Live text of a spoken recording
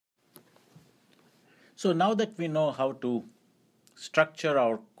So now that we know how to structure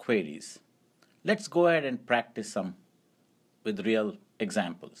our queries, let's go ahead and practice some with real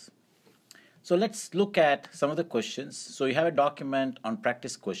examples. So let's look at some of the questions. So you have a document on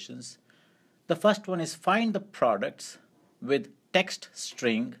practice questions. The first one is find the products with text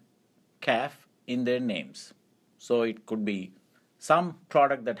string CAF in their names. So it could be some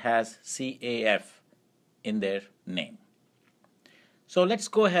product that has CAF in their name. So let's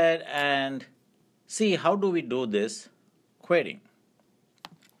go ahead and see how do we do this querying.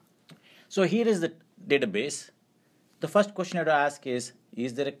 So here is the database. The first question you have to ask is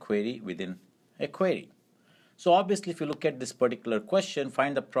there a query within a query? So obviously if you look at this particular question,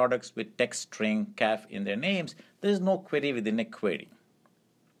 find the products with text string CAF in their names, there is no query within a query.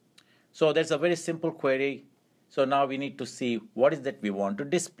 So that's a very simple query. So now we need to see what is that we want to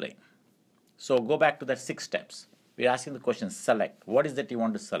display. So go back to that 6 steps. We're asking the question select. What is that you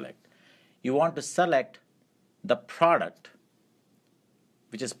want to select? You want to select the product,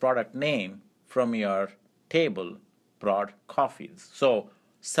 which is product name, from your table prod coffees. So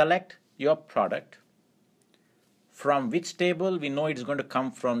select your product. From which table? We know it's going to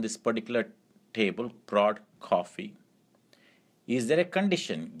come from this particular table, prod coffee. Is there a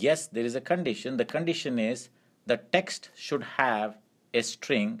condition? Yes, there is a condition. The condition is the text should have a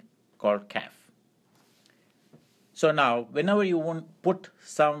string called CAF. So now whenever you want to put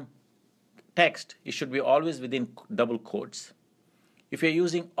some text, it should be always within double quotes. If you're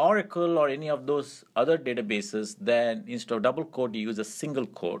using Oracle or any of those other databases, then instead of double quote, you use a single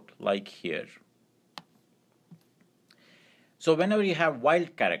quote like here. So whenever you have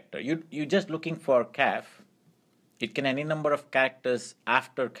wild character, you're just looking for CAF. It can any number of characters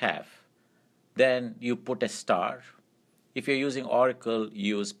after CAF. Then you put a star. If you're using Oracle,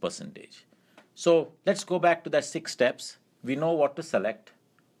 use %. So let's go back to the 6 steps. We know what to select,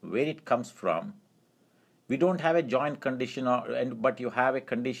 where it comes from. We don't have a join condition, but you have a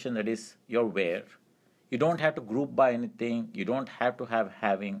condition that is your where. You don't have to group by anything. You don't have to have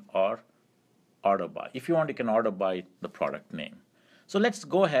having or order by. If you want, you can order by the product name. So let's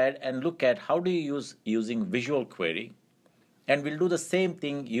go ahead and look at how do you use using visual query, and we'll do the same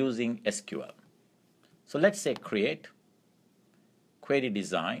thing using SQL. So let's say create query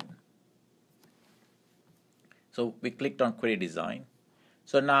design. So we clicked on query design.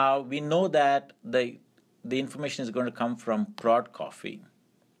 So now we know that the information is going to come from prod coffee.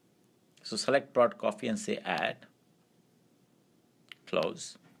 So select prod coffee and say add,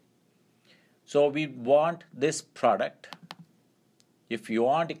 close. So we want this product. If you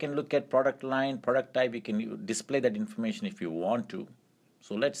want, you can look at product line, product type. You can display that information if you want to.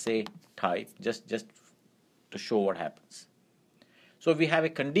 So let's say type, just to show what happens. So we have a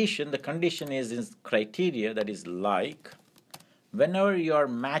condition. The condition is criteria, that is like. Whenever you are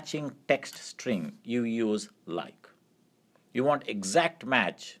matching text string, you use like. You want exact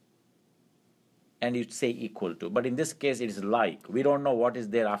match, and you say equal to. But in this case, it is like. We don't know what is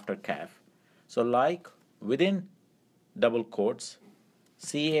there after CAF. So like within double quotes,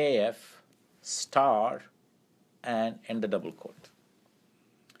 CAF star and end the double quote.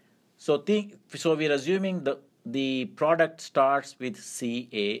 So we're assuming the product starts with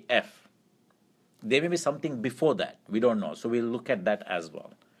CAF. There may be something before that. We don't know. So we'll look at that as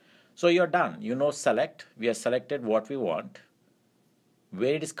well. So you're done. You know select. We have selected what we want.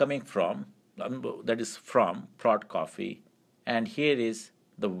 Where it is coming from. That is from prod coffee. And here is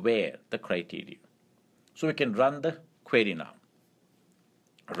the where, the criteria. So we can run the query now.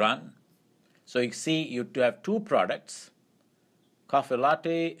 Run. So you see you have 2 products. Coffee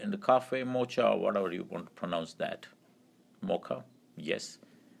latte and the coffee mocha, or whatever you want to pronounce that. Mocha. Yes.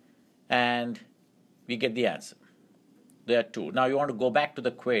 And we get the answer. There are 2. Now you want to go back to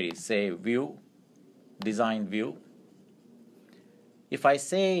the query, say view, design view. If I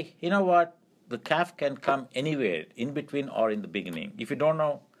say, you know what, the CAF can come anywhere, in between or in the beginning. If you don't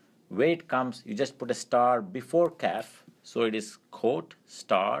know where it comes, you just put a star before CAF. So it is quote,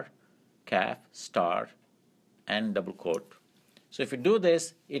 star, CAF, star, and double quote. So if you do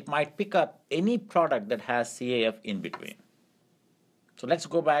this, it might pick up any product that has CAF in between. So let's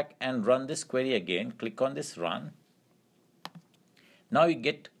go back and run this query again. Click on this run. Now you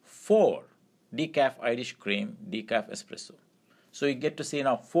get 4 decaf Irish cream, decaf espresso. So you get to see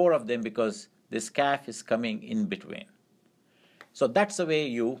now 4 of them because this CAF is coming in between. So that's the way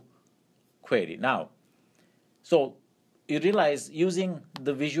you query. Now, so you realize using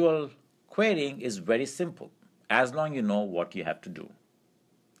the visual querying is very simple as long as you know what you have to do.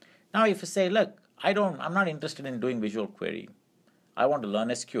 Now if you say, look, I'm not interested in doing visual query. I want to learn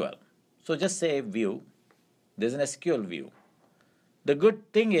SQL. So just say view. There's an SQL view. The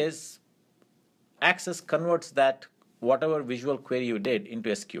good thing is Access converts that whatever visual query you did into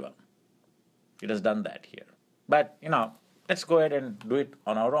SQL. It has done that here. But let's go ahead and do it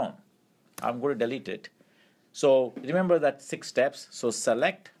on our own. I'm going to delete it. So remember that 6 steps. So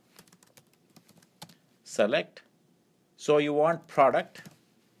select. So you want product,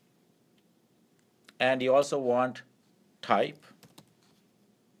 and you also want type.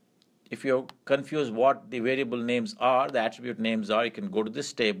 If you're confused what the variable names are, the attribute names are, you can go to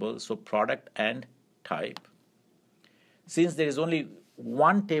this table. So product and type. Since there is only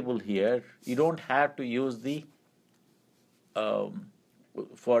one table here, you don't have to use the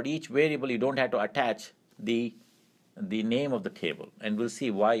for each variable you don't have to attach the name of the table, and we'll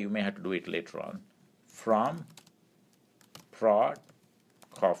see why you may have to do it later on. From prod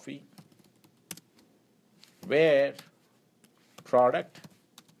coffee, where product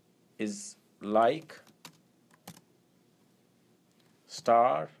is like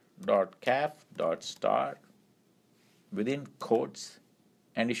star.caf.star within quotes,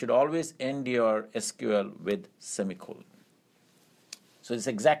 and you should always end your SQL with semicolon. So it's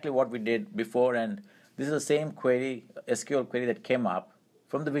exactly what we did before, and this is the same query, SQL query that came up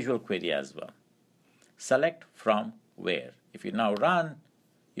from the visual query as well. Select from where. If you now run,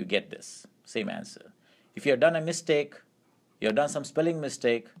 you get this same answer. If you have done a mistake, you have done some spelling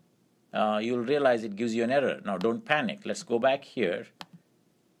mistake, you'll realize it gives you an error. Now don't panic. Let's go back here,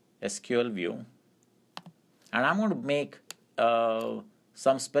 SQL view, and I'm going to make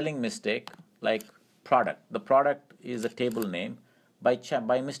some spelling mistake like product. The product is a table name. By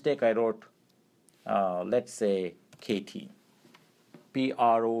mistake I wrote let's say KT,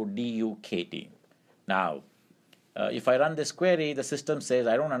 PRODUKT. Now if I run this query, the system says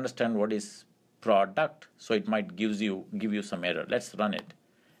I don't understand what is product, so it might give you some error. Let's run it,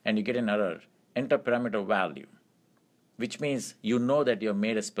 and you get an error. Enter parameter value, which means you know that you have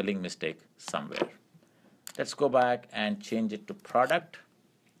made a spelling mistake somewhere. Let's go back and change it to product.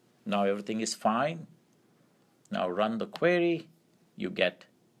 Now everything is fine. Now run the query, you get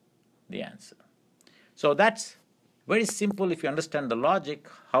the answer. So that's very simple if you understand the logic,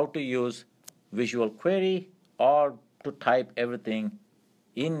 how to use visual query or to type everything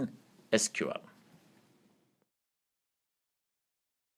in SQL.